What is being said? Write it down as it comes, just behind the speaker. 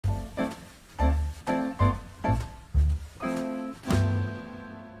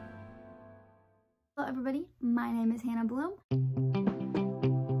everybody, my name is Hannah Bloom,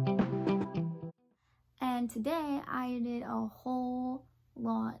 and today I did a whole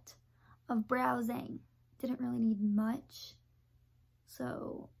lot of browsing. Didn't really need much,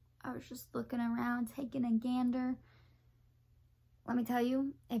 so I was just looking around, taking a gander. Let me tell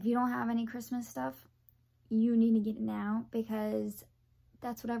you, if you don't have any Christmas stuff, you need to get it now, because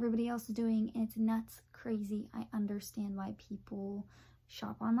that's what everybody else is doing, and it's nuts crazy. I understand why people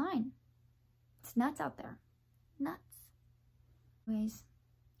shop online. It's nuts out there. Nuts. Anyways,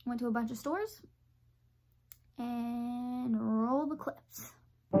 went to a bunch of stores and roll the clips.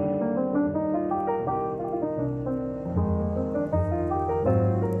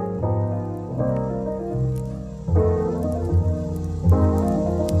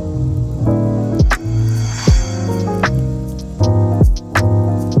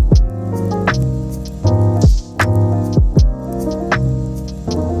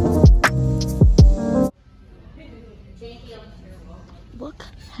 Look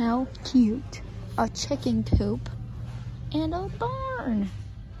how cute. A chicken coop and a barn.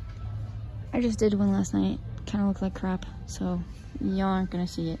 I just did one last night. Kind of looked like crap, so y'all aren't gonna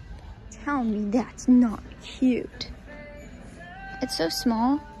see it. Tell me that's not cute. It's so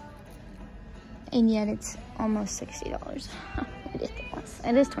small, and yet it's almost $60. Ridiculous.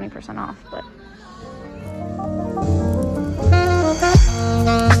 It is 20% off, but...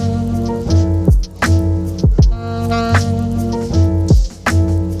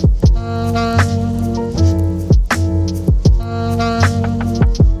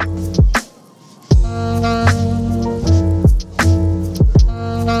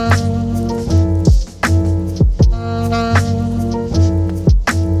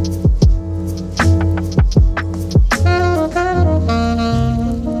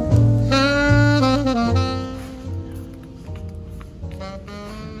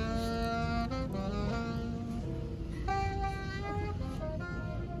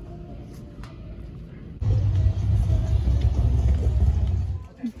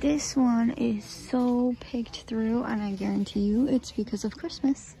 This one is so picked through, and I guarantee you it's because of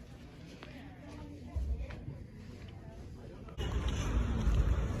Christmas.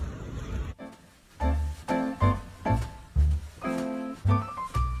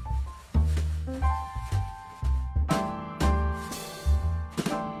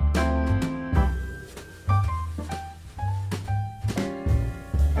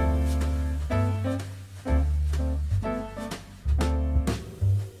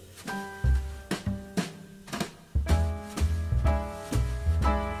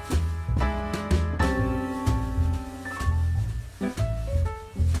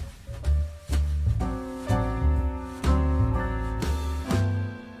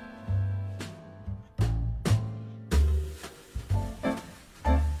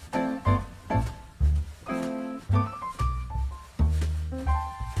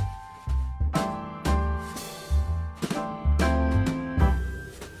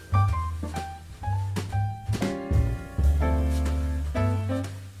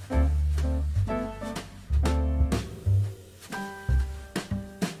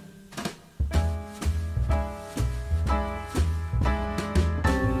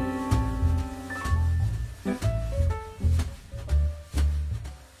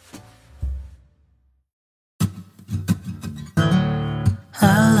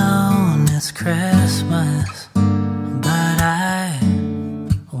 Christmas, but I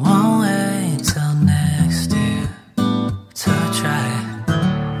won't wait till next year to try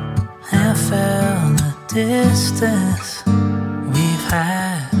and fill the distance we've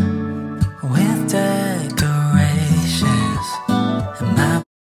had with decorations. And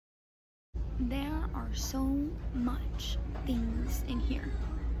there are so much things in here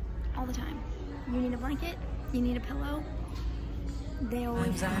all the time. You need a blanket, you need a pillow. They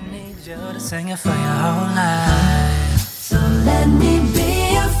always I need you to sing it for your whole life. So let me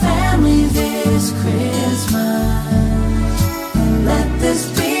be your family this Christmas. Let this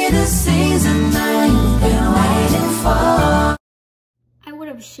be the season that you've been waiting for. I would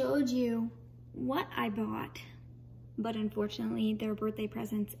have showed you what I bought, but unfortunately they're birthday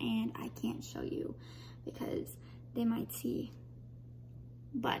presents and I can't show you because they might see.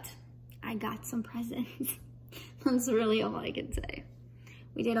 But I got some presents. That's really all I can say.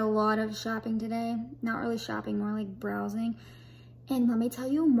 We did a lot of shopping today. Not really shopping, more like browsing. And let me tell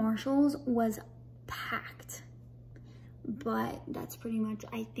you, Marshall's was packed. But that's pretty much,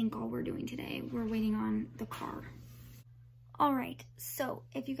 I think, all we're doing today. We're waiting on the car. Alright, so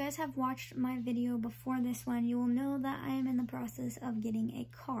if you guys have watched my video before this one, you will know that I am in the process of getting a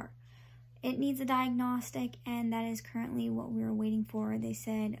car. it needs a diagnostic, and that is currently what we're waiting for. They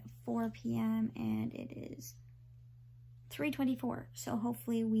said 4 p.m. and it is 3:24. So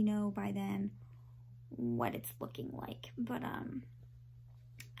hopefully we know by then what it's looking like. But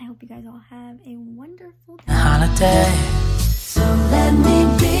I hope you guys all have a wonderful holiday. So let me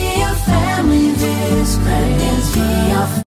be your family this Christmas.